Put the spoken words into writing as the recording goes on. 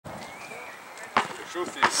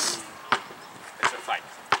truth is, it's a fight,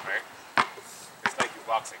 right? It's like you're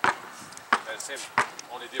boxing. That's the same.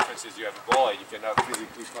 Only difference is you have a ball and you cannot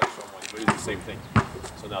physically punch someone, but it's the same thing.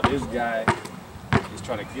 So now this guy, he's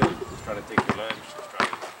trying to kill you. He's trying to take your lunch. He's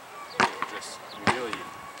trying to, just humiliate you.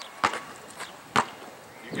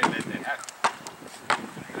 You can let that happen.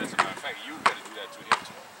 And as a matter of fact, you got to do that to him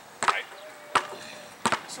too, right?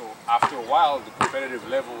 So after a while, the competitive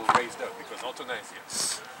level raised up because Antonin is here,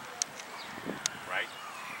 right?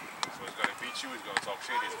 So he's going to beat you. He's going to talk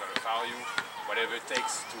shit. He's going to foul you, whatever it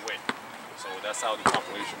takes to win. So that's how the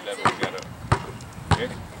competition level got up. Okay?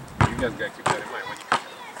 You guys gotta keep that in mind. When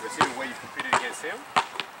you see the way you competed against him,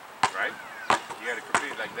 right? You gotta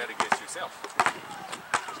compete like that against yourself.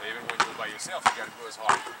 So even when you're by yourself, you gotta go as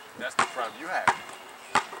hard. That's the problem you have.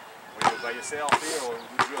 When you're by yourself here or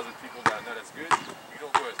do drills with people that are not as good, you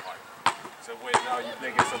don't go as hard. So when now you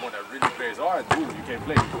play against someone that really plays hard, boom, you can't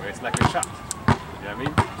play anymore. It's like a shot. You know what I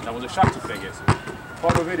mean? That was a shot to play against him.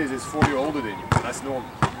 Part of it is it's 4 years older than you. That's normal.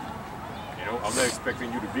 You know, I'm not expecting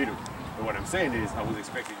you to beat him. But what I'm saying is, I was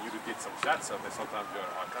expecting you to get some shots up, and sometimes you're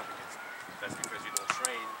a hard time against him. That's because you don't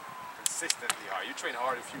train consistently hard. You train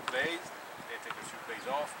hard a few plays, then take a few plays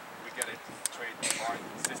off. We got to train hard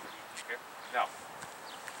consistently. Okay? Now,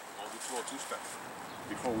 we're going to do 2-on-2 stuff.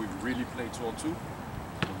 Before we really play 2-on-2,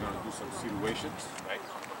 we're going to do some situations, right?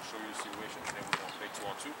 I'm going to show you the situations, and then we're going to play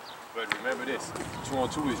 2-on-2. But remember this,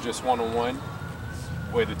 2-on-2 is just one-on-one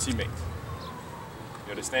with the teammate.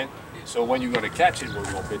 You understand? So when you're going to catch it, when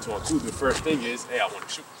we're going to play 2-on-2, the first thing is, hey, I want to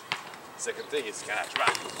shoot. Second thing is, can I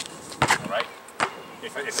drive? All right?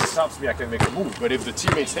 If it stops me, I can make a move. But if the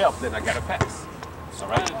teammates help, then I got to pass. All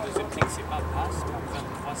right? Does it think c'est pas passe?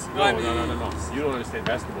 No. You don't understand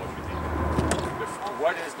basketball if you think that.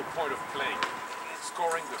 What is the point of playing?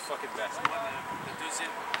 Scoring the fucking basketball. Le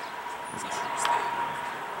deuxième, ça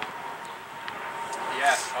He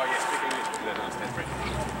asked, oh yeah, speak English, you don't understand French.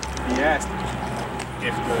 He asked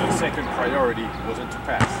if the second priority wasn't to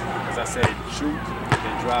pass. As I said, shoot,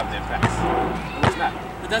 then drive, then pass. No, it's not.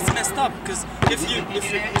 But that's messed up because if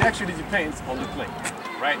it actually depends on the play,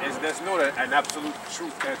 right? There's not an absolute true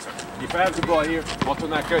answer. If I have the ball here,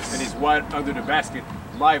 Antonin cuts and it's wide under the basket,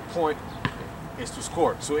 my point is to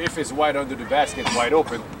score. So if it's wide under the basket, wide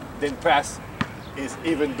open, then pass is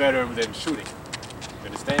even better than shooting. You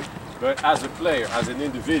understand? But as a player, as an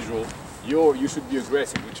individual, you should be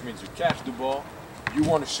aggressive, which means you catch the ball, you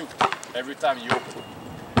want to shoot every time you open.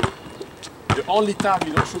 The only time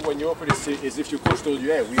you don't shoot when you open is if your coach told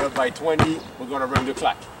you, hey, we're up by 20, we're going to run the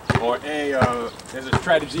clock. Or, hey, there's a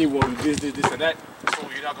strategy, we'll do this, and that. So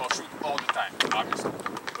you're not going to shoot all the time, obviously.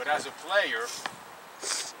 But as a player,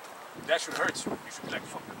 that should hurt you. You should be like,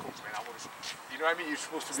 fuck the coach, man, I want to shoot. You know what I mean? You're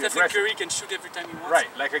supposed to be Stephen aggressive. Curry can shoot every time he wants. Right,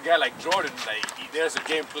 like a guy like Jordan, like there's a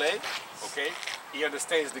gameplay, okay? He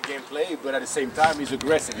understands the gameplay, but at the same time, he's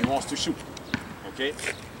aggressive. He wants to shoot, okay?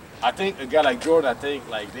 I think a guy like Jordan,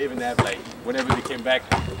 like they even have like whenever they came back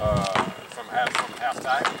from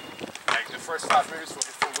halftime, like the first 5 minutes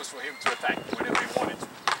was for him to attack whenever he wanted to,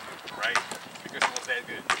 right? Because he was that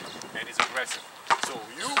good and he's aggressive. So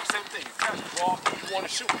you, same thing. You catch the ball, you want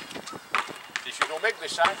to shoot. If you don't make the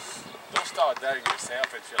shot, don't start doubting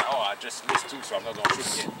yourself and feel like, oh, I just missed 2, so I'm not going to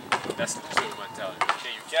shoot again. That's the loser mentality.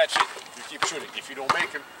 Okay, you catch it, you keep shooting. If you don't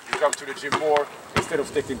make them, you come to the gym more. Instead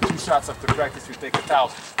of taking 2 shots after practice, you take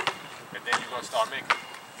 1,000. And then you're going to start making.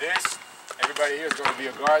 This, everybody here is going to be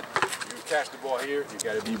a guard. You catch the ball here, you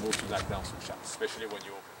got to be able to knock down some shots, especially when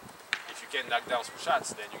you open. If you can't knock down some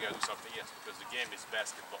shots, then you got to do something else because the game is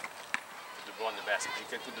basketball. Put the ball in the basket. You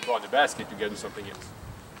can't put the ball in the basket, you got to do something else.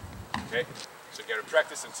 Okay? So you got to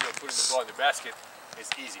practice until putting the ball in the basket is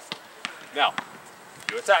easy for you. Now,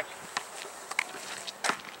 you attack.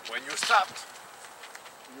 When you're stopped,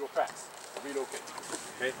 you'll pass. Relocate.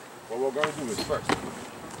 Okay? What we're going to do is first,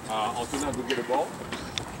 Antonin go get the ball.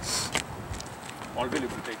 Enlevez les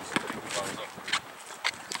bouteilles ici.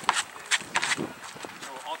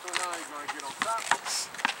 So Antonin is going to get on top.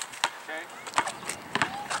 Okay?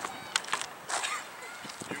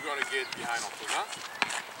 You're going to get behind Antonin.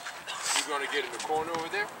 You're going to get in the corner over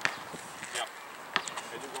there. Yep.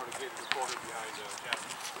 And you're going to get in the corner behind Jasmine.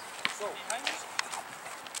 So, behind you?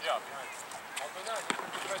 Yeah, behind you. Antonin,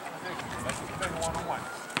 that's what you're playing one-on-one.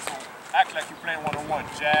 So, act like you're playing one-on-one.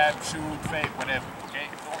 Jab, shoot, fake, whatever. Okay?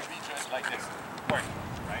 Don't be just like this. Work.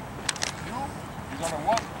 Right? You're going to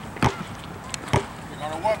walk. You're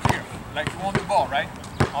going to walk here. Like you want the ball, right?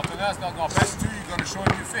 Antonin's not going to pass to you. You're going to show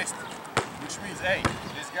him your fist. Which means, hey,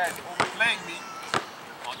 this guy's overplaying me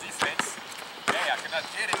on defense. Hey, I cannot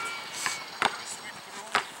get it. Sweep through,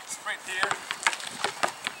 sprint here,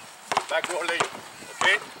 backdoor lane,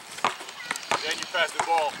 okay? Then you pass the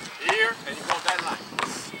ball here, and you go that line.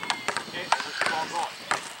 Okay, and where's the ball going?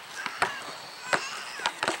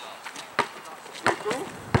 We through?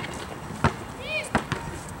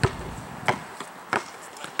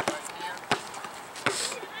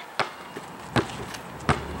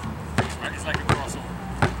 Right, it's like a crossover.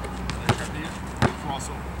 Come here,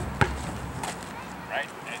 crossover. Right,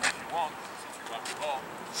 and if you want, since you got the ball,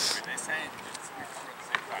 with the same, we come at the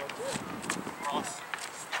same time. Cross.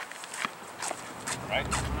 Right?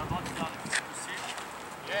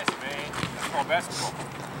 Yes, man. That's called basketball.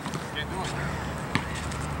 You can't do it.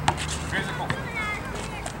 Physical.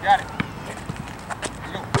 Got it.